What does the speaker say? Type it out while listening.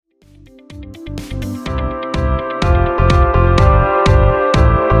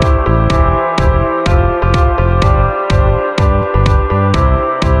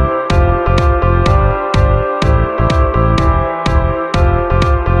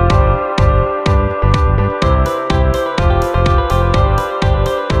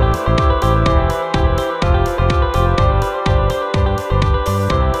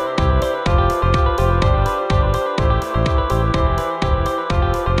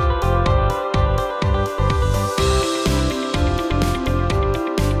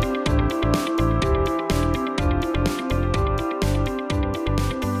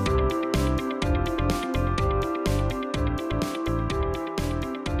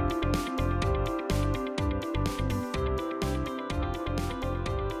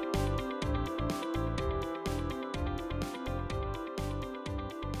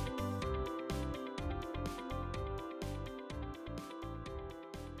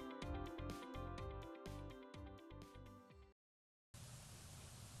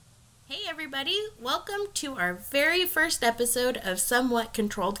Hey everybody, welcome to our very first episode of Somewhat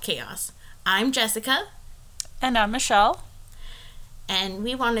Controlled Chaos. I'm Jessica. And I'm Michelle. And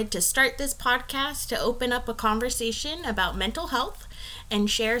we wanted to start this podcast to open up a conversation about mental health and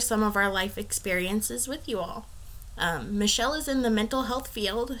share some of our life experiences with you all. Michelle is in the mental health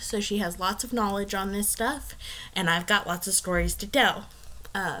field, so she has lots of knowledge on this stuff, and I've got lots of stories to tell.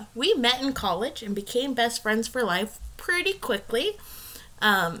 We met in college and became best friends for life pretty quickly.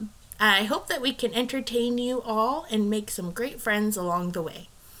 I hope that we can entertain you all and make some great friends along the way.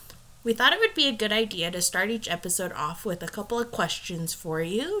 We thought it would be a good idea to start each episode off with a couple of questions for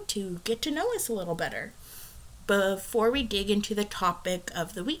you to get to know us a little better before we dig into the topic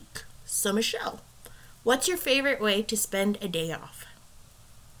of the week. So Michelle, what's your favorite way to spend a day off?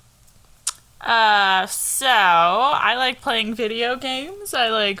 So I like playing video games, I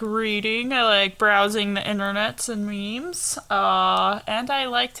like reading, I like browsing the internets and memes, and I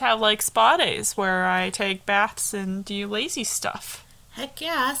like to have like spa days where I take baths and do lazy stuff. Heck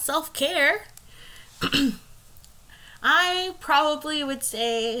yeah, self-care. I probably would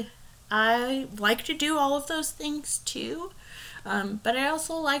say I like to do all of those things too, but I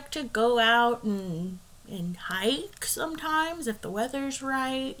also like to go out and hike sometimes if the weather's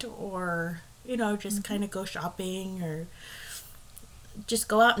right, or just kind of go shopping or just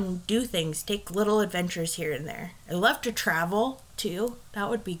go out and do things, take little adventures here and there. I love to travel too. That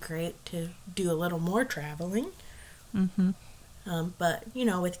would be great to do a little more traveling. But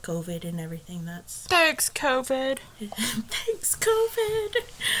with COVID and everything, that's... Thanks, COVID. Thanks, COVID.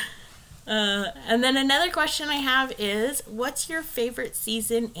 And then another question I have is, what's your favorite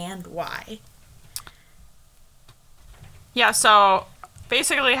season and why? Yeah, so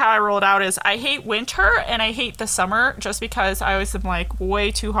basically how I rolled out is I hate winter and I hate the summer just because I always am like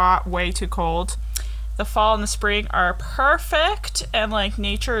way too hot, way too cold. The fall and the spring are perfect and like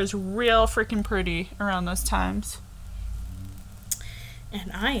nature is real freaking pretty around those times.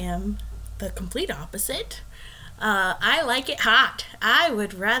 And I am the complete opposite. I like it hot. I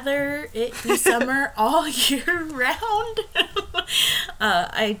would rather it be summer all year round.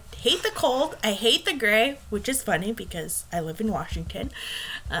 I hate the cold. I hate the gray, which is funny because I live in Washington,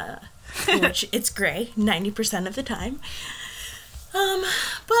 which it's gray 90% of the time.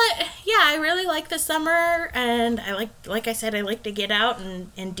 But yeah, I really like the summer, and I like I said, I like to get out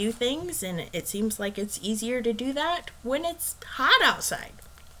and do things, and it seems like it's easier to do that when it's hot outside.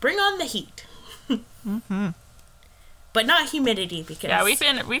 Bring on the heat. But not humidity, because we've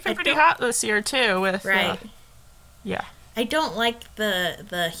been pretty hot this year too with right. Yeah. I don't like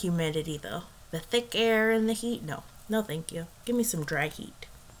the humidity though. The thick air and the heat. No, thank you. Give me some dry heat.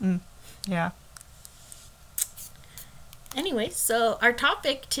 Yeah. Anyway, so our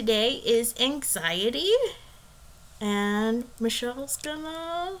topic today is anxiety, and Michelle's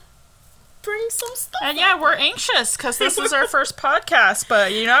gonna bring some stuff. And yeah, we're anxious because this is our first podcast,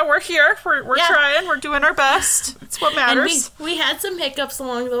 but we're here. We're trying. We're doing our best. It's what matters. And we had some hiccups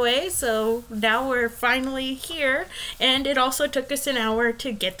along the way, so now we're finally here. And it also took us an hour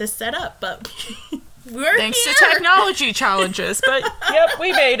to get this set up, but we're thanks here. To technology challenges. But yep,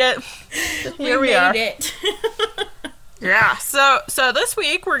 we made it. Here we are. It. Yeah. So this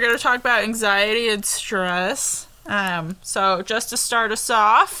week we're going to talk about anxiety and stress. So just to start us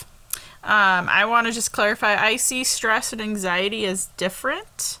off, I want to just clarify, I see stress and anxiety as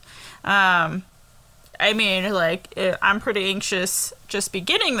different. I'm pretty anxious just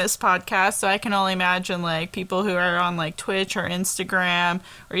beginning this podcast, so I can only imagine, like, people who are on, like, Twitch or Instagram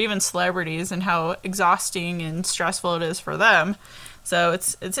or even celebrities and how exhausting and stressful it is for them. So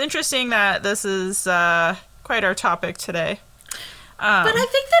it's interesting that this is quite our topic today. But I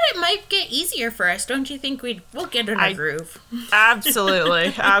think that it might get easier for us. Don't you think we'll get in a groove?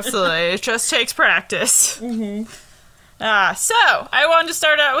 Absolutely. It just takes practice. So I wanted to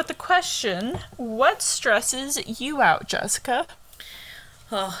start out with the question, what stresses you out, Jessica?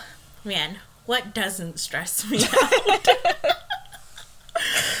 Oh, man. What doesn't stress me out?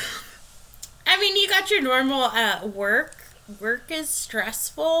 I mean, you got your normal work. Work is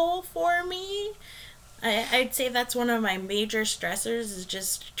stressful for me. I'd say that's one of my major stressors, is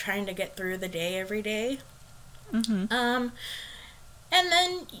just trying to get through the day every day. And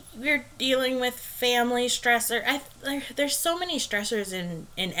then you're dealing with family stressor. There's so many stressors in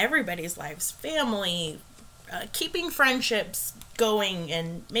everybody's lives. Family, keeping friendships going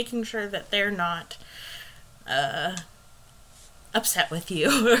and making sure that they're not upset with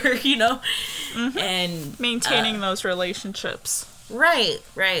you, or, and maintaining those relationships. Right.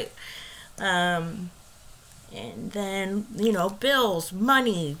 And then, bills,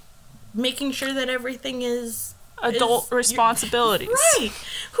 money, making sure that everything is adult responsibilities. Right.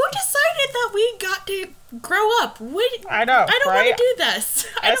 Who decided that we got to grow up? I know, I don't want to do this.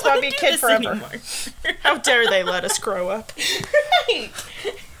 I just want to be a kid forever. How dare they let us grow up? Right.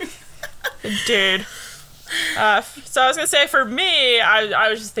 Dude. So I was going to say, for me, I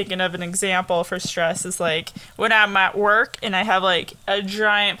was just thinking of an example for stress is like when I'm at work and I have like a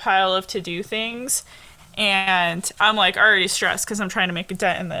giant pile of to-do things and I'm like already stressed because I'm trying to make a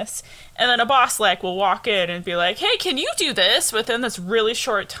dent in this. And then a boss like will walk in and be like, hey, can you do this within this really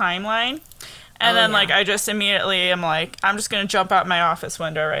short timeline? And then like I just immediately am like, I'm just going to jump out my office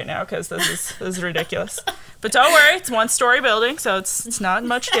window right now because this is ridiculous. But don't worry, it's 1-story building, so it's not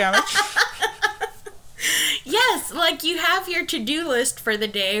much damage. Yes, like you have your to-do list for the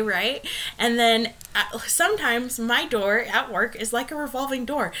day, right? And then sometimes my door at work is like a revolving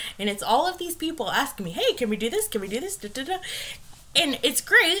door, and it's all of these people asking me, hey, can we do this? Can we do this? Da, da, da. And it's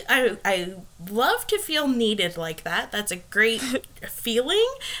great. I love to feel needed like that. That's a great feeling.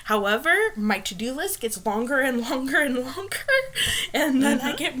 However, my to-do list gets longer and longer and longer, and then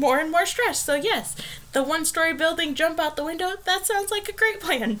I get more and more stressed. So yes, the 1-story building, jump out the window, that sounds like a great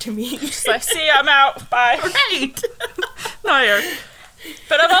plan to me. Just like, see, I'm out. Bye. Right. No, you're...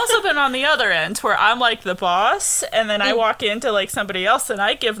 But I've also been on the other end where I'm like the boss, and then I walk into like somebody else and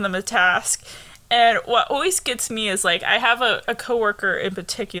I give them a task. And what always gets me is, like, I have a coworker in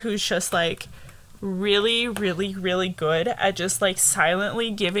particular who's just, like, really, really, really good at just, like,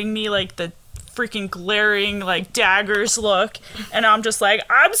 silently giving me, like, the freaking glaring, like, daggers look. And I'm just like,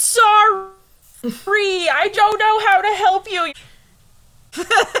 I'm sorry! I don't know how to help you!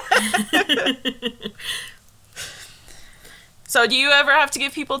 So do you ever have to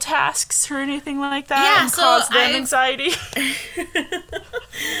give people tasks or anything like that and cause them anxiety?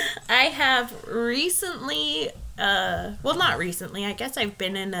 I have recently, well, not recently, I guess I've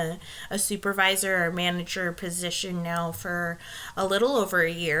been in a supervisor or manager position now for a little over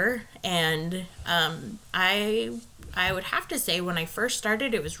a year, and I would have to say when I first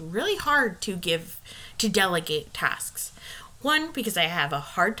started, it was really hard to delegate tasks. One, because I have a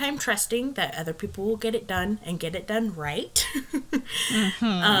hard time trusting that other people will get it done and get it done right. But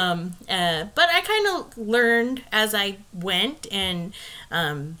I kind of learned as I went, and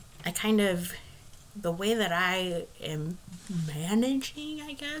I kind of, the way that I am managing,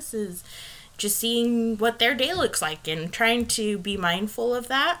 I guess, is just seeing what their day looks like and trying to be mindful of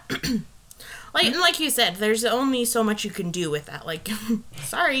that. Like you said, there's only so much you can do with that. Like,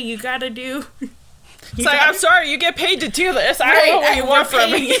 sorry, you gotta do... It's like, I'm sorry, you get paid to do this. I don't know what you want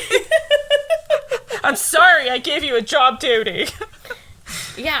from me. I'm sorry, I gave you a job duty.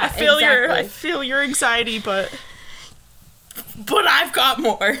 Yeah, I feel your anxiety, but I've got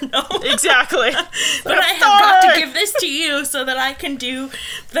more. No. Exactly. But I have got to give this to you so that I can do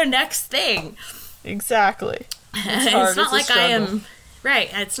the next thing. Exactly. It's not like I am...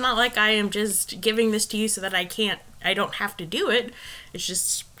 Right, it's not like I am just giving this to you so that I don't have to do it. It's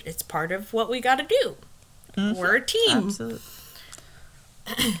just... It's part of what we gotta do. Mm-hmm. We're a team. Absolutely.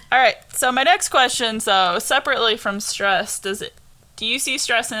 All right. So my next question, so separately from stress, do you see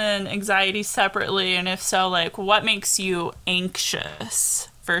stress and anxiety separately? And if so, like, what makes you anxious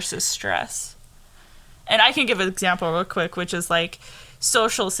versus stress? And I can give an example real quick, which is like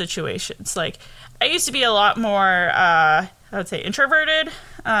social situations. Like, I used to be a lot more, I would say, introverted,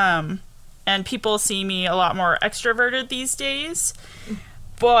 and people see me a lot more extroverted these days.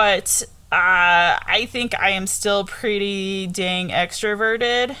 But I think I am still pretty dang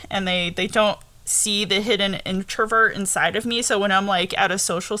extroverted, and they don't see the hidden introvert inside of me. So when I'm like at a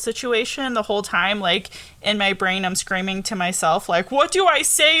social situation, the whole time, like in my brain, I'm screaming to myself, like, what do I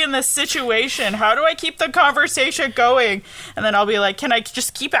say in this situation? How do I keep the conversation going? And then I'll be like, can I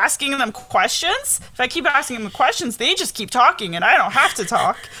just keep asking them questions? If I keep asking them questions, they just keep talking and I don't have to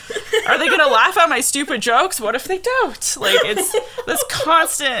talk. Are they gonna laugh at my stupid jokes? What if they don't? Like, it's this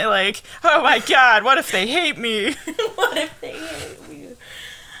constant, like, oh my god, what if they hate me? What if they hate me?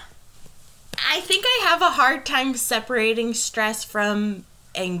 I think I have a hard time separating stress from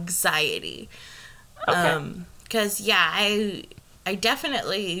anxiety. Okay. 'Cause yeah, I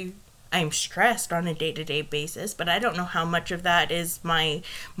definitely, I'm stressed on a day-to-day basis, but I don't know how much of that is my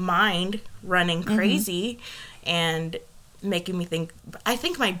mind running crazy and making me think. I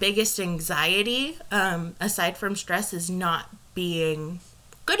think my biggest anxiety, aside from stress, is not being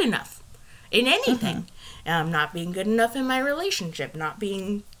good enough in anything. Not being good enough in my relationship, not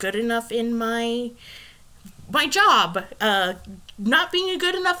being good enough in my job, not being a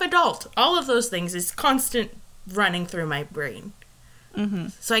good enough adult. All of those things is constant running through my brain. Mm-hmm.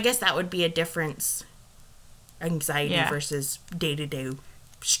 So I guess that would be a difference, anxiety versus day-to-day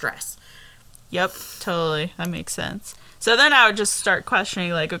stress. Yep, totally. That makes sense. So then I would just start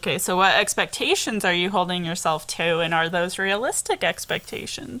questioning, like, okay, so what expectations are you holding yourself to, and are those realistic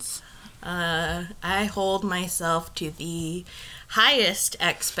expectations? I hold myself to the highest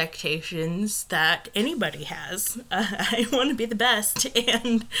expectations that anybody has. I want to be the best,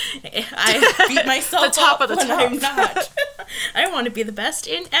 and I beat myself the top up of the when top. I'm not. I want to be the best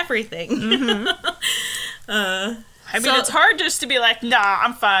in everything. Mm-hmm. I mean, it's hard just to be like, nah,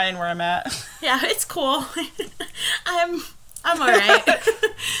 I'm fine where I'm at. Yeah, it's cool. I'm all right.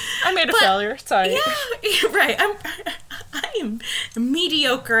 I made a failure. Sorry. Yeah, right. I am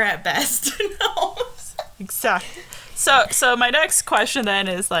mediocre at best. No. Exactly. So my next question then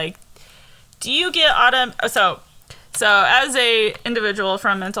is like, do you get so as a individual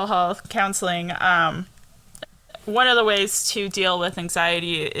from mental health counseling, one of the ways to deal with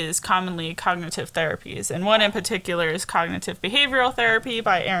anxiety is commonly cognitive therapies, and one in particular is cognitive behavioral therapy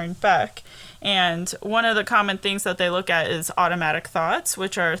by Aaron Beck. And one of the common things that they look at is automatic thoughts,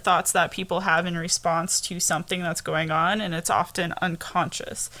 which are thoughts that people have in response to something that's going on, and it's often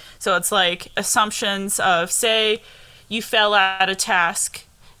unconscious. So it's like assumptions of, say, you fell at a task,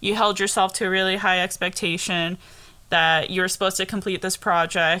 you held yourself to a really high expectation that you were supposed to complete this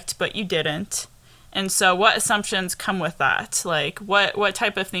project, but you didn't. And so what assumptions come with that? Like, what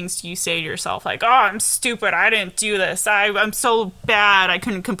type of things do you say to yourself? Like, oh, I'm stupid. I didn't do this. I'm so bad. I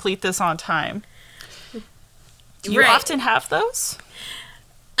couldn't complete this on time. Do you often have those?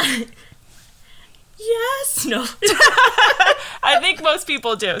 Yes. No. I think most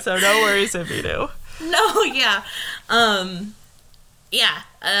people do, so no worries if you do. No, yeah. Yeah.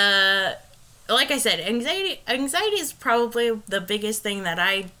 Like I said, anxiety is probably the biggest thing that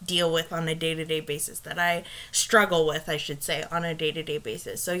I deal with on a day-to-day basis, that I struggle with, I should say, on a day-to-day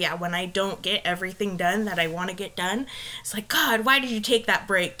basis. So yeah, when I don't get everything done that I want to get done, it's like, God, why did you take that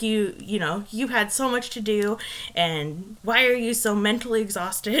break? You had so much to do, and why are you so mentally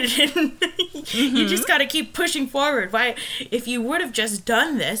exhausted? You just got to keep pushing forward. Why, if you would have just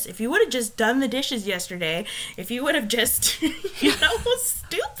done this, if you would have just done the dishes yesterday, if you would have just,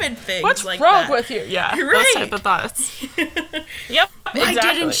 stupid things What's like wrong that. with you? Yeah, right. Those type of thoughts. Yep, exactly. Why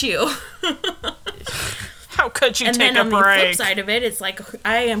didn't you? How could you and take then a on break? the flip side of it, it's like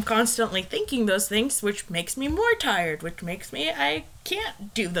I am constantly thinking those things, which makes me more tired, which makes me I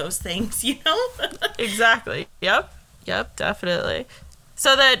can't do those things, Exactly. Yep, definitely.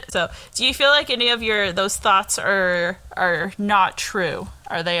 So do you feel like any of those thoughts are not true?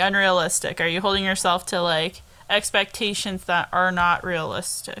 Are they unrealistic? Are you holding yourself to like expectations that are not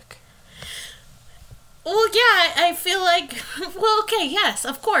realistic? Well, yeah, I feel like, okay, yes,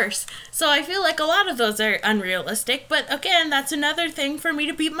 of course. So I feel like a lot of those are unrealistic, but again, that's another thing for me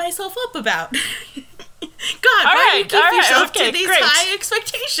to beat myself up about. God, why do you keep yourself to these high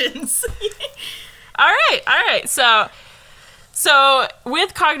expectations? All right. So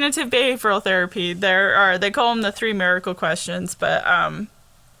with cognitive behavioral therapy, they call them the 3 miracle questions, but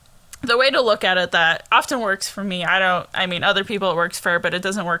the way to look at it that often works for me, other people it works for, but it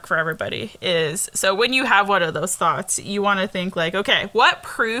doesn't work for everybody, is, so when you have one of those thoughts, you want to think like, okay, what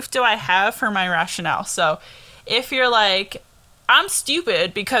proof do I have for my rationale? So if you're like, I'm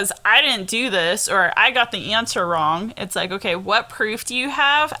stupid because I didn't do this, or I got the answer wrong, it's like, okay, what proof do you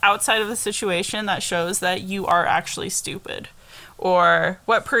have outside of the situation that shows that you are actually stupid? Or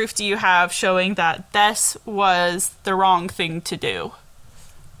what proof do you have showing that this was the wrong thing to do?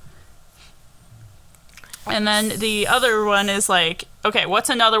 And then the other one is like, okay,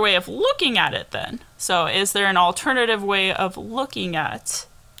 what's another way of looking at it then? So is there an alternative way of looking at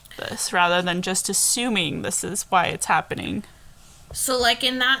this rather than just assuming this is why it's happening? So like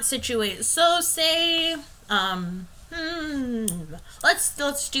in that situation, so say,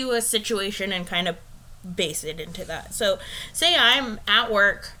 let's do a situation and kind of base it into that. So say I'm at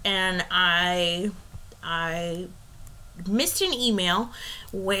work and I missed an email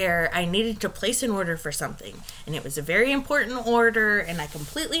where I needed to place an order for something, and it was a very important order, and I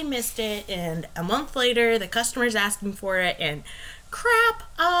completely missed it, and a month later the customer's asking for it, and crap,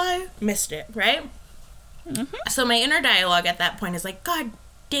 I missed it, right? Mm-hmm. So my inner dialogue at that point is like, God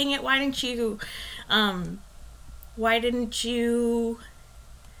dang it, why didn't you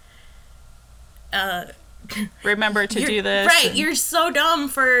remember to do this? Right, you're so dumb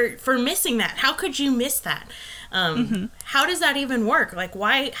for missing that. How could you miss that? How does that even work? Like,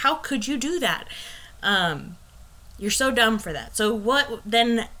 how could you do that? You're so dumb for that. So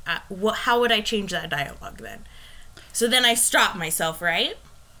how would I change that dialogue then? So then I stop myself, right?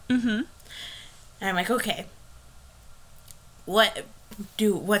 Mm-hmm. And I'm like, okay,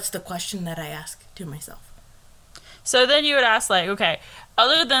 what's the question that I ask to myself? So then you would ask like, okay,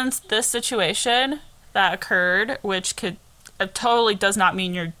 other than this situation that occurred, which could totally does not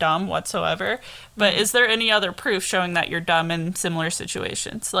mean you're dumb whatsoever, but is there any other proof showing that you're dumb in similar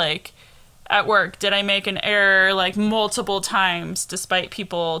situations? Like at work, did I make an error like multiple times despite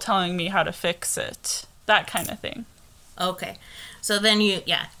people telling me how to fix it? That kind of thing. Okay. So then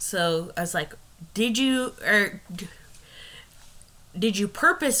so I was like, did you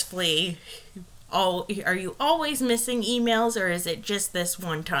purposefully are you always missing emails, or is it just this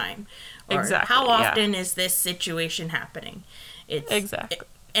one time? Or Exactly, how often is this situation happening? Exactly.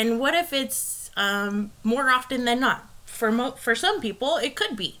 And what if it's more often than not? For some people, it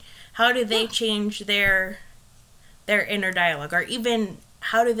could be. How do they change their inner dialogue, or even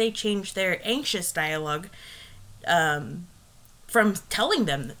how do they change their anxious dialogue from telling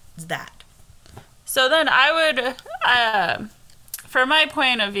them that? So then I would, from my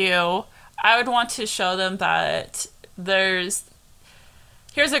point of view, I would want to show them that here's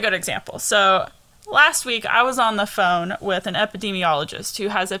a good example. So last week I was on the phone with an epidemiologist who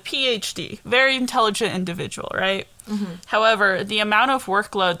has a PhD, very intelligent individual, right? Mm-hmm. However, the amount of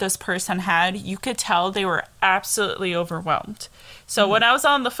workload this person had, you could tell they were absolutely overwhelmed. So when I was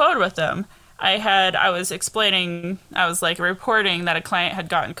on the phone with them, I was reporting that a client had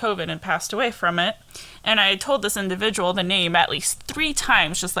gotten COVID and passed away from it. And I had told this individual the name at least 3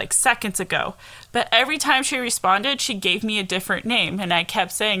 times, just like seconds ago. But every time she responded, she gave me a different name. And I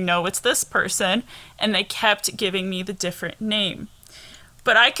kept saying, no, it's this person. And they kept giving me the different name.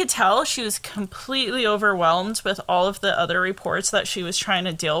 But I could tell she was completely overwhelmed with all of the other reports that she was trying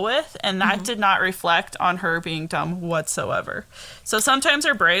to deal with. And that did not reflect on her being dumb whatsoever. So sometimes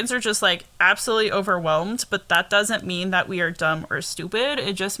our brains are just like absolutely overwhelmed, but that doesn't mean that we are dumb or stupid.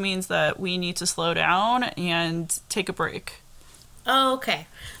 It just means that we need to slow down and take a break. Oh, okay.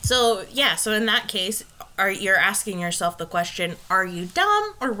 So, so in that case, you're asking yourself the question, are you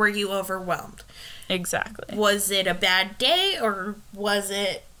dumb or were you overwhelmed? Exactly. Was it a bad day, or is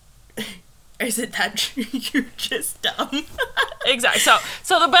it that you're just dumb? Exactly.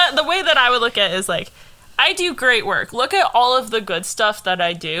 So the way that I would look at it is like, I do great work. Look at all of the good stuff that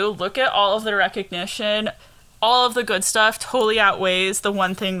I do. Look at all of the recognition. All of the good stuff totally outweighs the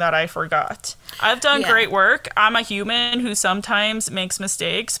one thing that I forgot. I've done great work. I'm a human who sometimes makes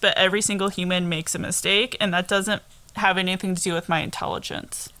mistakes, but every single human makes a mistake, and that doesn't have anything to do with my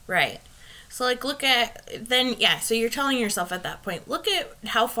intelligence. Right. So, like, so you're telling yourself at that point, look at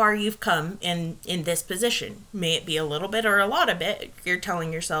how far you've come in this position. May it be a little bit or a lot of it. You're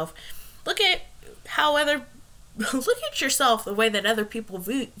telling yourself, look at yourself the way that other people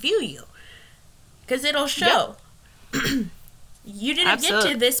view you. Because it'll show. Yep. You didn't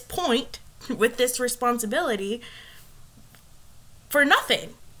get to this point with this responsibility for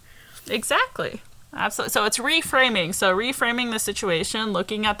nothing. Exactly. Absolutely. So it's reframing. So reframing the situation,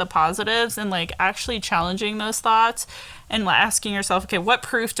 looking at the positives, and like actually challenging those thoughts and asking yourself, okay, what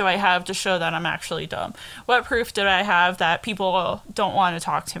proof do I have to show that I'm actually dumb? What proof do I have that people don't want to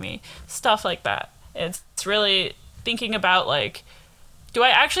talk to me? Stuff like that. It's really thinking about like, do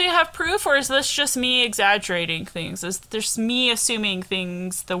I actually have proof, or is this just me exaggerating things? Is this me assuming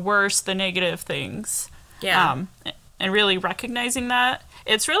things, the worst, the negative things? Yeah. And really recognizing that.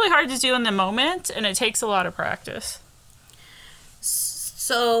 It's really hard to do in the moment, and it takes a lot of practice.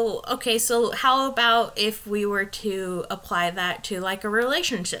 So how about if we were to apply that to like a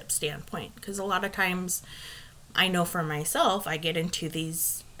relationship standpoint? Because a lot of times, I know for myself, I get into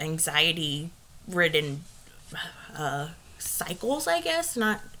these anxiety-ridden cycles, I guess.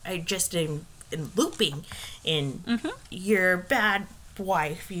 In looping in you're bad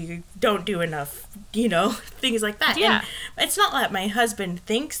wife, you don't do enough, things like that. Yeah. And it's not that my husband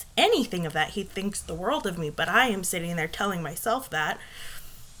thinks anything of that. He thinks the world of me, but I am sitting there telling myself that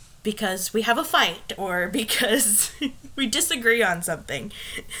because we have a fight or because we disagree on something.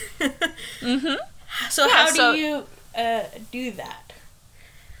 So how do you do that?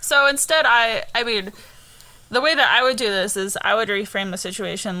 So instead, I mean, the way that I would do this is I would reframe the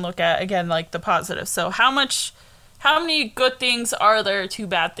situation, look at, again, like the positive. So how many good things are there to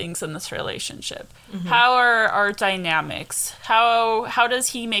bad things in this relationship? Mm-hmm. How are our dynamics? How does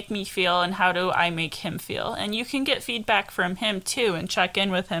he make me feel, and how do I make him feel? And you can get feedback from him too, and check in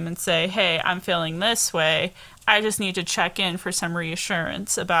with him and say, hey, I'm feeling this way. I just need to check in for some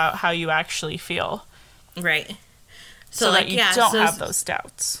reassurance about how you actually feel. Right. So that you don't have those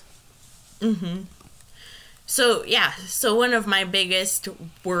doubts. Mm-hmm. So one of my biggest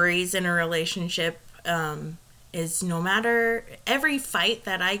worries in a relationship is no matter every fight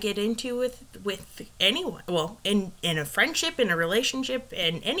that I get into with anyone, well, in a friendship, in a relationship,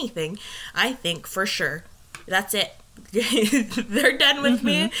 in anything, I think for sure, that's it. they're done with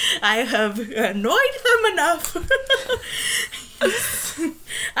me. I have annoyed them enough.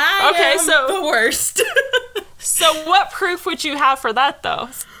 I am the worst. So what proof would you have for that, though?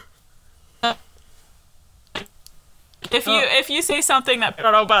 If you say something that I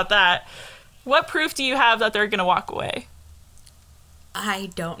don't know about that, what proof do you have that they're going to walk away? I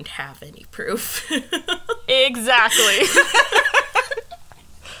don't have any proof. Exactly.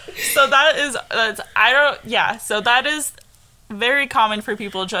 So that is very common for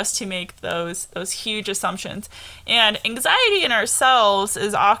people just to make those huge assumptions. And anxiety in ourselves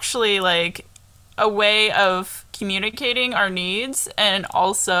is actually like a way of communicating our needs, and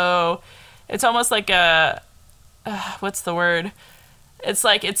also it's almost like a what's the word? It's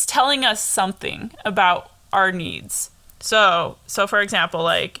like it's telling us something about our needs. So for example,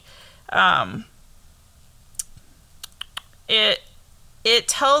 like it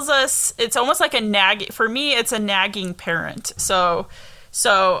tells us, it's almost like for me it's a nagging parent. So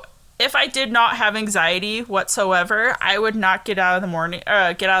if I did not have anxiety whatsoever, I would not get out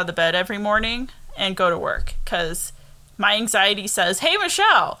of the bed every morning and go to work, because my anxiety says, hey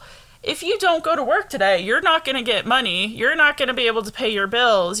Michelle, if you don't go to work today, you're not going to get money, you're not going to be able to pay your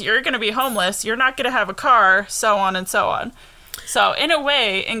bills, you're going to be homeless, you're not going to have a car, so on and so on. So in a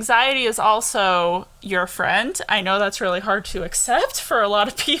way, anxiety is also your friend. I know that's really hard to accept for a lot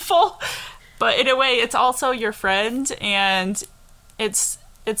of people, but in a way, it's also your friend, and it's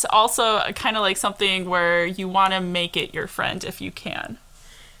also kind of like something where you want to make it your friend if you can.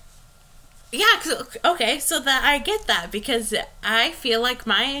 Yeah, okay, so that I get that, because I feel like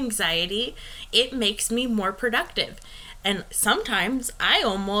my anxiety, it makes me more productive. And sometimes I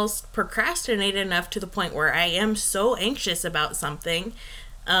almost procrastinate enough to the point where I am so anxious about something,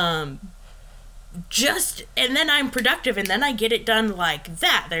 and then I'm productive, and then I get it done like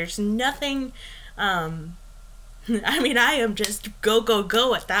that. There's nothing, I am just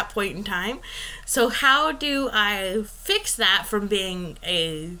go at that point in time. So how do I fix that from being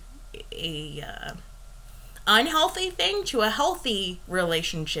a unhealthy thing to a healthy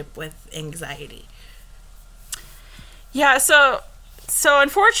relationship with anxiety? Yeah, so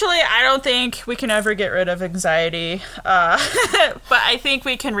unfortunately, I don't think we can ever get rid of anxiety, but I think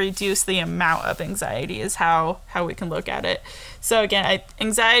we can reduce the amount of anxiety is how we can look at it. So again,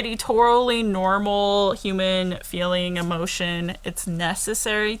 anxiety, totally normal human feeling, emotion. It's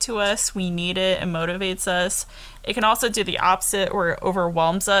necessary to us. We need it. It motivates us. It can also do the opposite, where it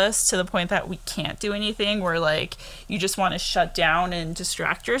overwhelms us to the point that we can't do anything, where like you just want to shut down and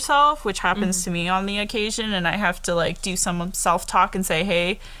distract yourself, which happens to me on the occasion, and I have to like do some self-talk and say,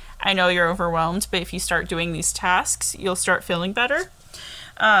 hey, I know you're overwhelmed, but if you start doing these tasks, you'll start feeling better.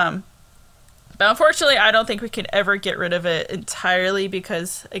 But unfortunately, I don't think we could ever get rid of it entirely,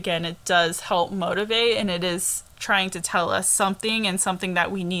 because again, it does help motivate, and it is trying to tell us something, and something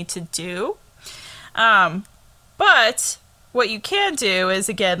that we need to do. But what you can do is,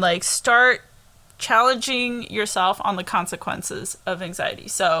 again, like start challenging yourself on the consequences of anxiety.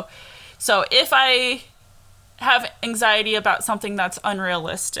 So if I have anxiety about something that's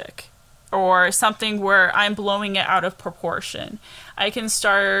unrealistic, or something where I'm blowing it out of proportion, I can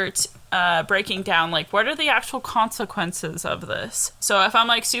start breaking down, like, what are the actual consequences of this? So if I'm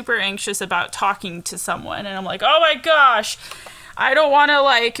like super anxious about talking to someone, and I'm like, oh my gosh, I don't want to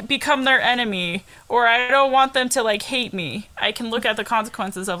like become their enemy, or I don't want them to like hate me, I can look at the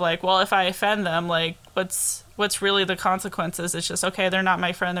consequences of like, well, if I offend them, like what's really the consequences? It's just, okay, they're not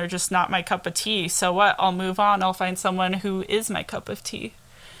my friend, they're just not my cup of tea. So what? I'll move on. I'll find someone who is my cup of tea.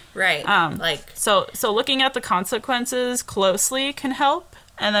 Right. So looking at the consequences closely can help.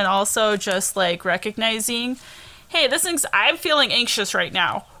 And then also just like recognizing, hey, I'm feeling anxious right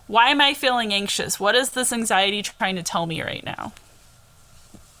now. Why am I feeling anxious? What is this anxiety trying to tell me right now?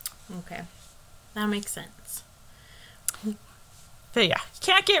 Okay. That makes sense. But yeah,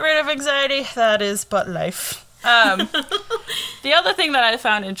 can't get rid of anxiety. That is but life. The other thing that I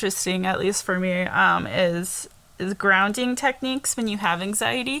found interesting, at least for me, is grounding techniques when you have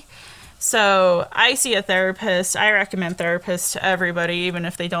anxiety. So I see a therapist. I recommend therapists to everybody, even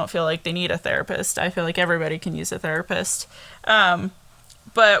if they don't feel like they need a therapist. I feel like everybody can use a therapist.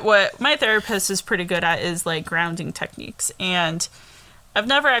 But what my therapist is pretty good at is like grounding techniques. And I've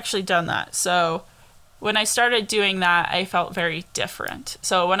never actually done that. So when I started doing that, I felt very different.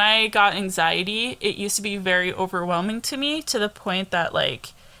 So when I got anxiety, it used to be very overwhelming to me, to the point that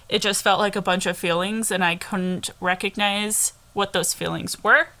like it just felt like a bunch of feelings, and I couldn't recognize what those feelings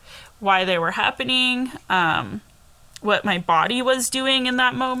were, why they were happening, what my body was doing in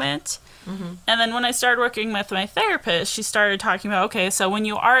that moment. Mm-hmm. And then when I started working with my therapist, she started talking about, okay, so when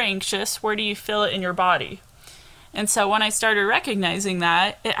you are anxious, where do you feel it in your body? And so when I started recognizing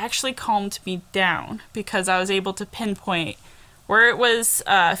that, it actually calmed me down because I was able to pinpoint where it was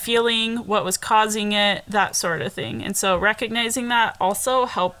feeling, what was causing it, that sort of thing. And so recognizing that also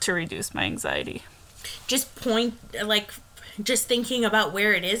helped to reduce my anxiety. Just thinking about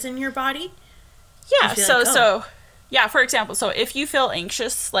where it is in your body? Yeah, yeah, for example, so if you feel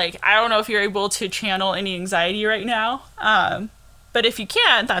anxious, like, I don't know if you're able to channel any anxiety right now, but if you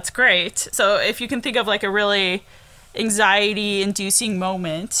can, that's great. So if you can think of like a really anxiety-inducing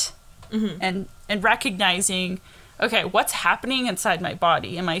moment, and recognizing, okay, what's happening inside my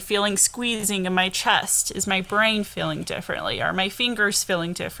body? Am I feeling squeezing in my chest? Is my brain feeling differently? Are my fingers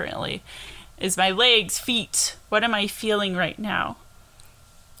feeling differently? Is my legs, feet, what am I feeling right now?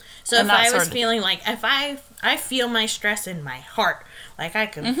 So if I was feeling like, if I feel my stress in my heart, like I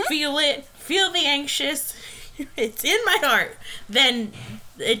can feel it, feel the anxious, it's in my heart, then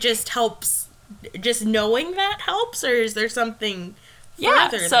it just helps, just knowing that helps, or is there something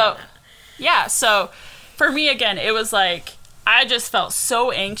further than that? Yeah, so for me, again, it was like, I just felt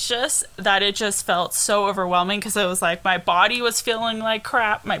so anxious that it just felt so overwhelming because it was like my body was feeling like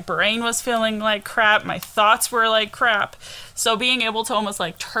crap, my brain was feeling like crap, my thoughts were like crap. So being able to almost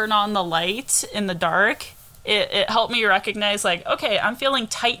like turn on the light in the dark, it helped me recognize like, okay, I'm feeling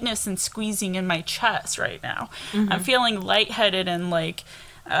tightness and squeezing in my chest right now. I'm feeling lightheaded and like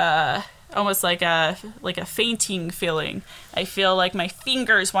almost like a fainting feeling. I feel like my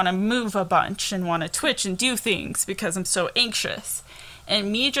fingers want to move a bunch and want to twitch and do things because I'm so anxious.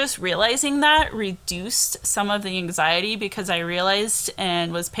 And me just realizing that reduced some of the anxiety because I realized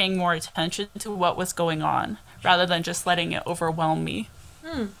and was paying more attention to what was going on rather than just letting it overwhelm me.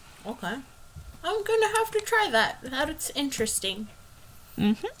 Okay. I'm going to have to try that. That's interesting.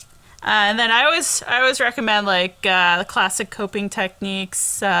 And then I always recommend like classic coping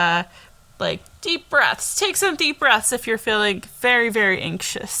techniques, like deep breaths. Take some deep breaths if you're feeling very, very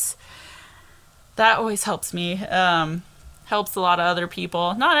anxious. That always helps me. Helps a lot of other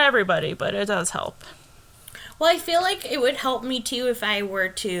people. Not everybody, but it does help. Well, I feel like it would help me too if I were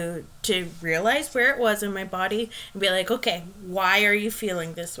to realize where it was in my body and be like, okay, why are you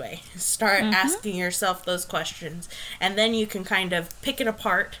feeling this way? Start asking yourself those questions, and then you can kind of pick it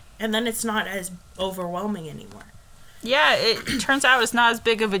apart, and then it's not as overwhelming anymore. Yeah, it turns out it's not as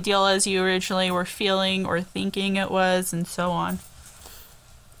big of a deal as you originally were feeling or thinking it was, and so on.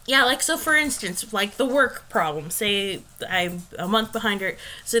 Yeah, like, so for instance, like the work problem, say I'm a month behind her.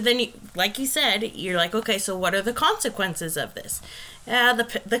 So then, like you said, you're like, okay, so what are the consequences of this?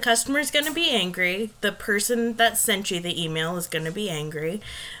 The customer's going to be angry. The person that sent you the email is going to be angry.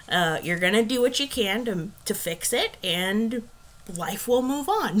 You're going to do what you can to fix it, and life will move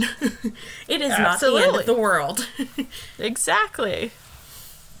on. It is not the end of the world. Exactly.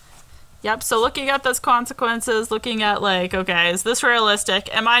 Yep, so looking at those consequences, looking at like, okay, is this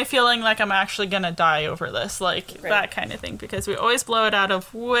realistic? Am I feeling like I'm actually going to die over this? Like, that kind of thing, because we always blow it out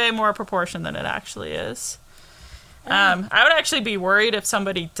of way more proportion than it actually is. I would actually be worried if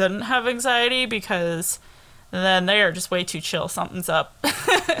somebody didn't have anxiety, because then they are just way too chill. Something's up.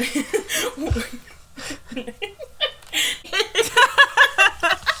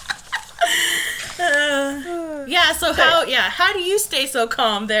 How do you stay so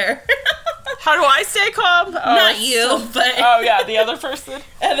calm there? How do I stay calm? Not you, but... Oh, yeah, the other person.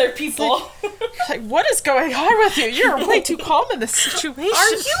 Other people. Like, what is going on with you? You're way too calm in this situation.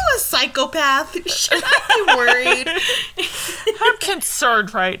 Are you a psychopath? Should I be worried? I'm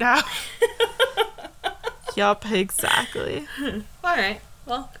concerned right now. Yup, exactly. All right.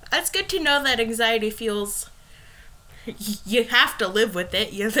 Well, that's good to know that anxiety feels... You have to live with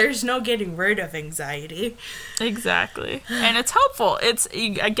it. There's no getting rid of anxiety. Exactly. And it's helpful.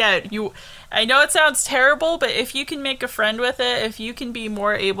 I know it sounds terrible, but if you can make a friend with it, if you can be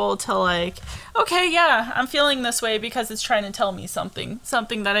more able to like, okay, yeah, I'm feeling this way because it's trying to tell me something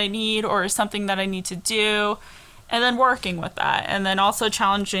that I need or something that I need to do, and then working with that. And then also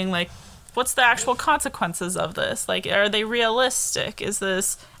challenging, like, what's the actual consequences of this? Like, are they realistic? Is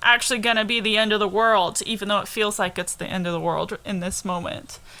this actually going to be the end of the world, even though it feels like it's the end of the world in this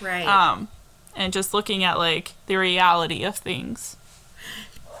moment? Right. And just looking at, like, the reality of things.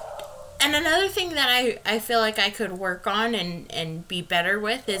 And another thing that I feel like I could work on and be better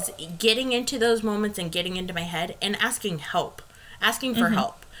with is getting into those moments and getting into my head and asking for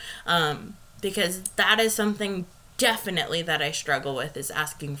help. Because that is something definitely that I struggle with, is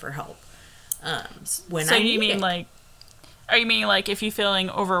asking for help. Are you meaning like if you're feeling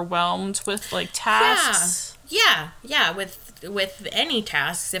overwhelmed with like tasks? Yeah, with any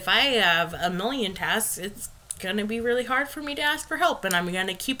tasks. If I have a million tasks, it's gonna be really hard for me to ask for help, and I'm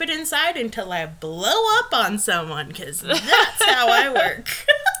gonna keep it inside until I blow up on someone, because that's how I work.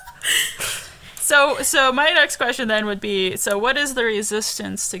 So my next question then would be, so what is the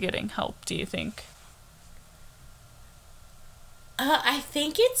resistance to getting help, do you think? I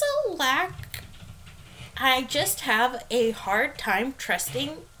think it's a lack. I just have a hard time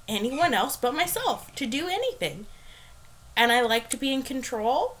trusting anyone else but myself to do anything. And I like to be in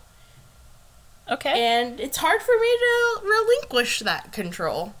control. Okay. And it's hard for me to relinquish that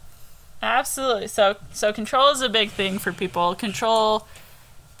control. Absolutely. So control is a big thing for people. Control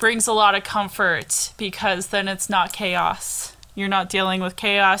brings a lot of comfort because then it's not chaos. You're not dealing with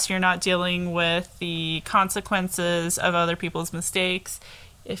chaos. You're not dealing with the consequences of other people's mistakes.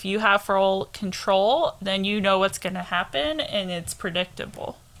 If you have full control, then you know what's going to happen and it's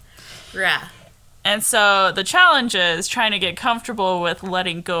predictable. Yeah. And so the challenge is trying to get comfortable with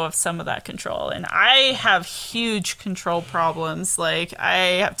letting go of some of that control. And I have huge control problems. Like, I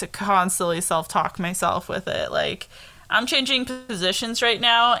have to constantly self-talk myself with it. Like, I'm changing positions right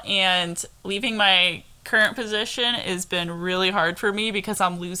now, and leaving my current position has been really hard for me because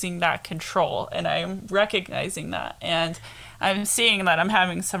I'm losing that control, and I'm recognizing that. And I'm seeing that I'm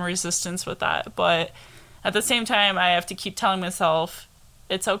having some resistance with that. But at the same time, I have to keep telling myself,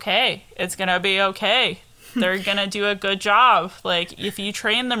 it's okay. It's going to be okay. They're going to do a good job. Like, if you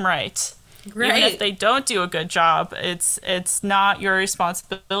train them right. Even if they don't do a good job, it's not your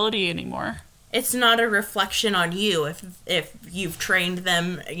responsibility anymore. It's not a reflection on you if you've trained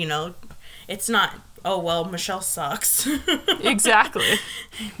them, it's not, oh, well, Michelle sucks. Exactly.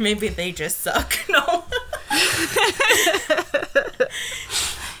 Maybe they just suck. No.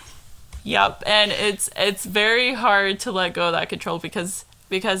 Yep, and it's very hard to let go of that control because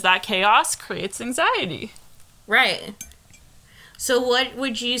that chaos creates anxiety. Right. So what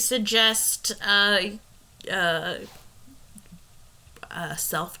would you suggest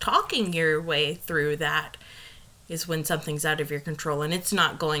self-talking your way through that is when something's out of your control and it's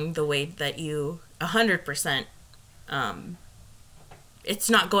not going the way that you 100% it's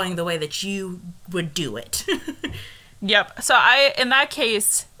not going the way that you would do it. Yep. So in that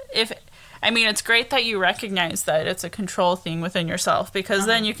case, it's great that you recognize that it's a control thing within yourself, because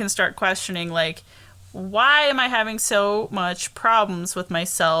then you can start questioning, like, why am I having so much problems with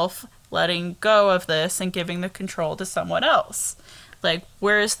myself letting go of this and giving the control to someone else? Like,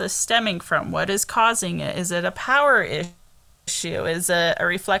 where is this stemming from? What is causing it? Is it a power issue? Is it a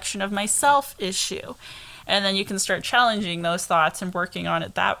reflection of myself issue? And then you can start challenging those thoughts and working on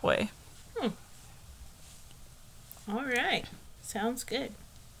it that way. All right. Sounds good.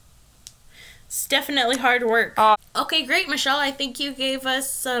 It's definitely hard work. Okay, great, Michelle. I think you gave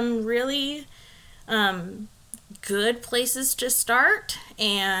us some really good places to start,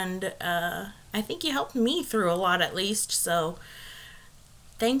 and I think you helped me through a lot, at least, so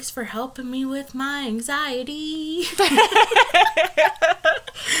thanks for helping me with my anxiety.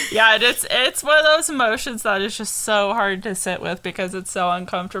 Yeah, it's one of those emotions that is just so hard to sit with because it's so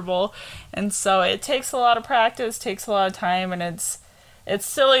uncomfortable, and so it takes a lot of practice, takes a lot of time, and it's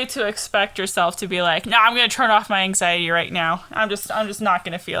silly to expect yourself to be like, no, I'm going to turn off my anxiety right now. I'm just not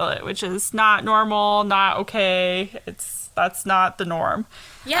going to feel it, which is not normal, not okay. That's not the norm.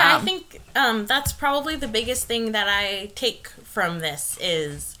 Yeah, I think that's probably the biggest thing that I take from this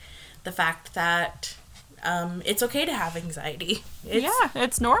is the fact that it's okay to have anxiety.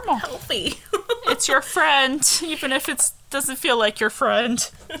 It's normal. Healthy. It's your friend, even if it doesn't feel like your friend.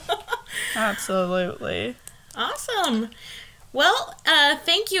 Absolutely. Awesome. Well,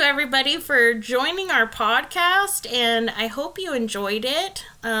 thank you everybody for joining our podcast, and I hope you enjoyed it.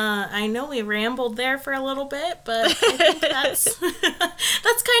 I know we rambled there for a little bit, but I think that's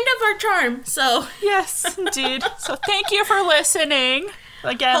kind of our charm. So yes, indeed. So thank you for listening.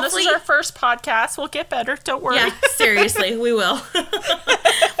 Again, hopefully, this is our first podcast. We'll get better. Don't worry. Yeah, seriously, we will.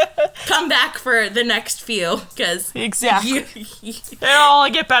 Come back for the next few, because exactly. It'll only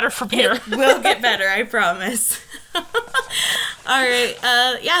get better from here. It will get better, I promise. All right.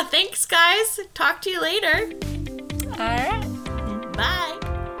 Yeah, thanks, guys. Talk to you later. All right.